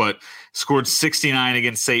Duke, but scored 69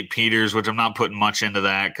 against St. Peter's, which I'm not putting much into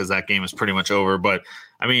that because that game is pretty much over. But,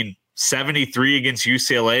 I mean, 73 against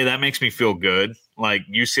UCLA, that makes me feel good. Like,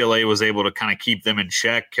 UCLA was able to kind of keep them in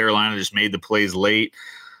check. Carolina just made the plays late.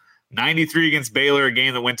 93 against Baylor, a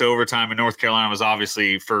game that went to overtime, and North Carolina was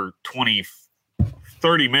obviously for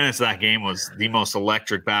 30 minutes of that game was the most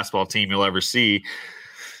electric basketball team you'll ever see.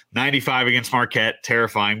 95 against Marquette,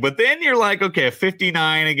 terrifying. But then you're like, okay,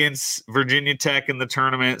 59 against Virginia Tech in the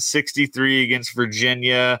tournament, 63 against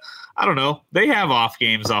Virginia. I don't know. They have off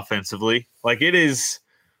games offensively. Like, it is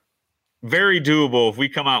very doable if we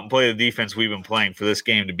come out and play the defense we've been playing for this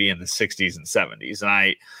game to be in the 60s and 70s. And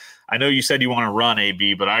I know you said you want to run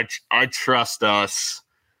AB, but I trust us.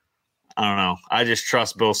 I don't know. I just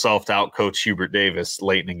trust Bill Self to outcoach Hubert Davis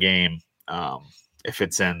late in the game. If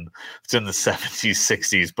it's in the 70s,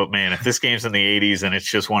 60s, but man, if this game's in the 80s and it's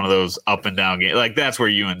just one of those up and down games, like that's where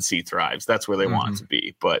UNC thrives. That's where they want it to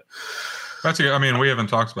be. But I mean, we haven't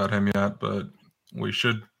talked about him yet, but we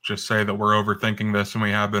should just say that we're overthinking this, and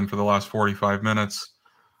we have been for the last 45 minutes.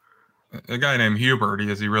 A guy named Hubert,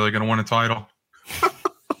 is he really going to win a title?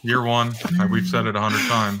 Year one, we've said it 100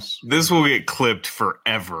 times. This will get clipped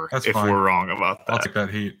forever if we're wrong about that. I'll take that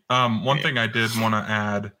heat. One thing I did want to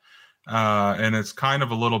add, and it's kind of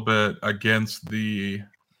a little bit against the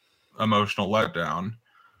emotional letdown.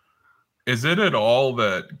 Is it at all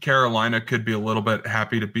that Carolina could be a little bit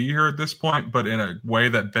happy to be here at this point, but in a way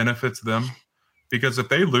that benefits them? Because if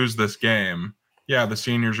they lose this game, yeah, the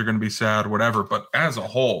seniors are going to be sad, whatever. But as a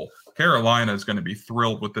whole, Carolina is going to be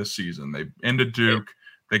thrilled with this season. They ended Duke. Yep.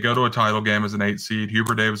 They go to a title game as an 8 seed.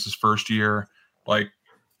 Hubert Davis's first year. Like,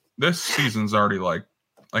 this season's already like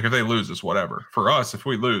if they lose, it's whatever. For us, if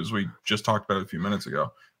we lose, we just talked about it a few minutes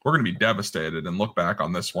ago, we're going to be devastated and look back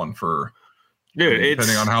on this one for,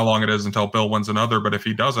 depending on how long it is until Bill wins another. But if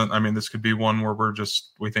he doesn't, I mean, this could be one where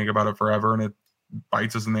we think about it forever, and it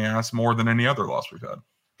bites us in the ass more than any other loss we've had.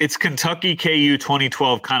 It's Kentucky KU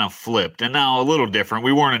 2012 kind of flipped, and now a little different.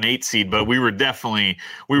 We weren't an 8 seed, but we were happy.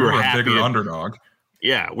 We were a bigger underdog.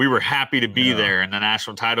 Yeah, we were happy to be there in the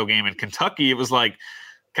national title game. In Kentucky, it was like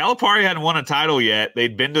Calipari hadn't won a title yet.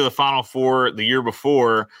 They'd been to the Final Four the year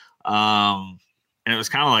before, and it was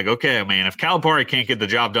kind of like, okay, man, if Calipari can't get the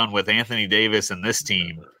job done with Anthony Davis and this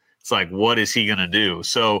team, it's like, what is he going to do?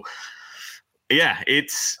 So, yeah,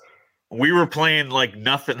 we were playing like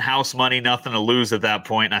nothing, house money, nothing to lose at that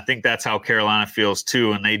point. And I think that's how Carolina feels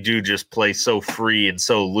too. And they do just play so free and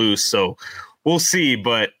so loose. So we'll see.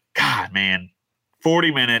 But God, man,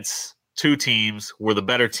 40 minutes, two teams. We're the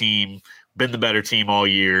better team, been the better team all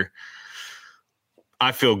year.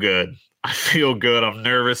 I feel good. I'm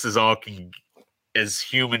nervous as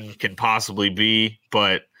human can possibly be,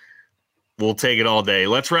 but we'll take it all day.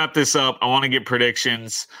 Let's wrap this up. I want to get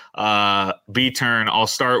predictions. B-turn, I'll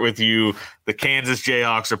start with you. The Kansas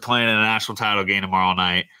Jayhawks are playing in a national title game tomorrow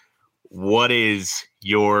night. What is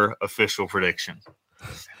your official prediction?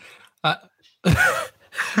 How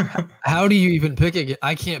do you even pick against?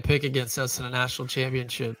 I can't pick against us in a national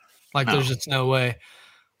championship. There's just no way.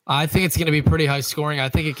 I think it's going to be pretty high scoring. I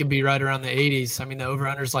think it could be right around the 80s. I mean, the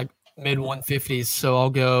over-under is like mid 150s. So I'll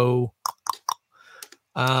go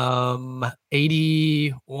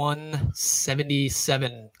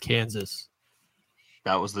 81-77 Kansas.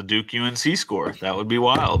 That was the Duke UNC score. That would be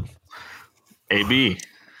wild. AB. Give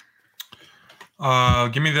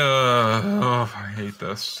me I hate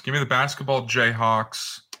this. Give me the basketball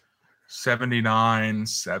Jayhawks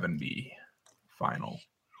 79-70 final.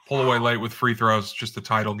 Pull away late with free throws, just a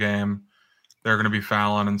title game. They're going to be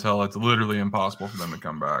fouling until it's literally impossible for them to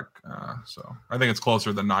come back. So I think it's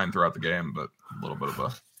closer than 9 throughout the game, but a little bit of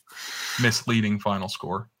a misleading final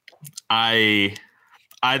score. I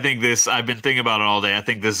think this, I've been thinking about it all day. I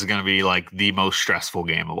think this is going to be like the most stressful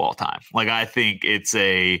game of all time. I think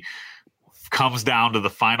comes down to the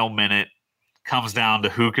final minute, comes down to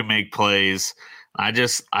who can make plays. I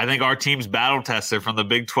think our team's battle tested from the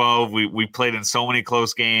Big 12. We played in so many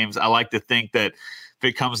close games. I like to think that if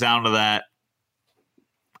it comes down to that,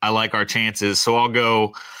 I like our chances. So I'll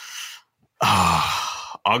go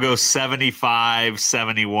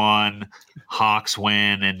 75-71. Hawks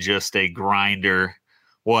win and just a grinder.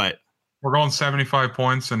 What? We're going 75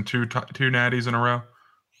 points and two natties in a row.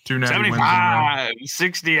 2 natty 75, wins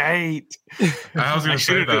 68. I was going to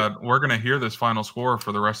say that we're going to hear this final score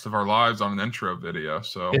for the rest of our lives on an intro video.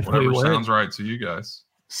 So whatever sounds right to you guys.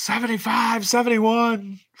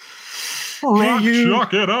 75-71.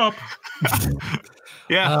 Chuck it up.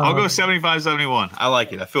 Yeah, I'll go 75-71. I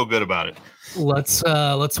like it. I feel good about it. Let's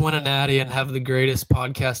win a natty and have the greatest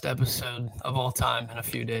podcast episode of all time in a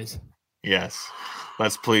few days. Yes,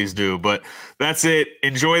 let's please do. But that's it.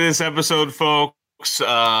 Enjoy this episode, folks.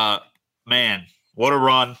 Man, what a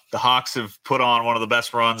run. The Hawks have put on one of the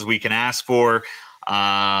best runs we can ask for.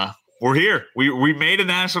 We're here. We made a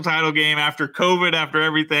national title game after COVID, after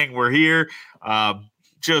everything. We're here.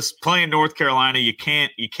 Just playing North Carolina. You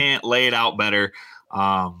can't lay it out better.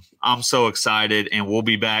 I'm so excited, and we'll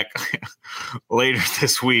be back later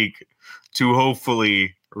this week to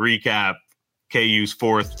hopefully recap KU's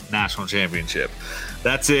 4th national championship.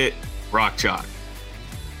 That's it. Rock Chalk.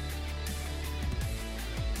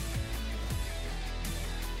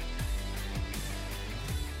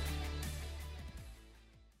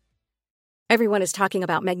 Everyone is talking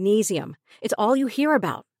about magnesium. It's all you hear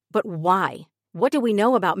about. But why? What do we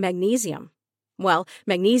know about magnesium? Well,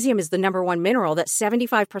 magnesium is the #1 mineral that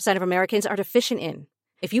 75% of Americans are deficient in.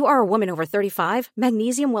 If you are a woman over 35,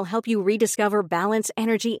 magnesium will help you rediscover balance,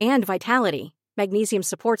 energy, and vitality. Magnesium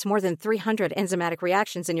supports more than 300 enzymatic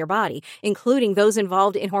reactions in your body, including those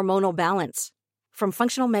involved in hormonal balance. From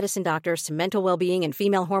functional medicine doctors to mental well-being and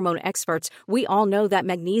female hormone experts, we all know that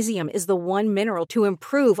magnesium is the one mineral to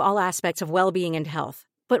improve all aspects of well-being and health.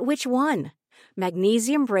 But which one?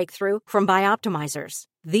 Magnesium Breakthrough from Bioptimizers,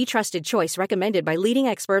 the trusted choice recommended by leading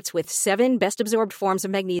experts with 7 best-absorbed forms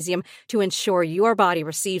of magnesium to ensure your body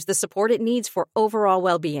receives the support it needs for overall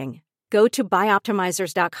well-being. Go to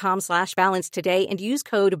bioptimizers.com/balance today and use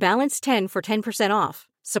code BALANCE10 for 10% off.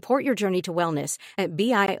 Support your journey to wellness at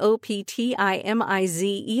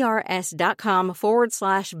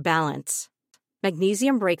bioptimizers.com/balance.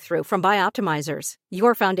 Magnesium Breakthrough from Bioptimizers,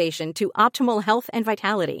 your foundation to optimal health and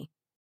vitality.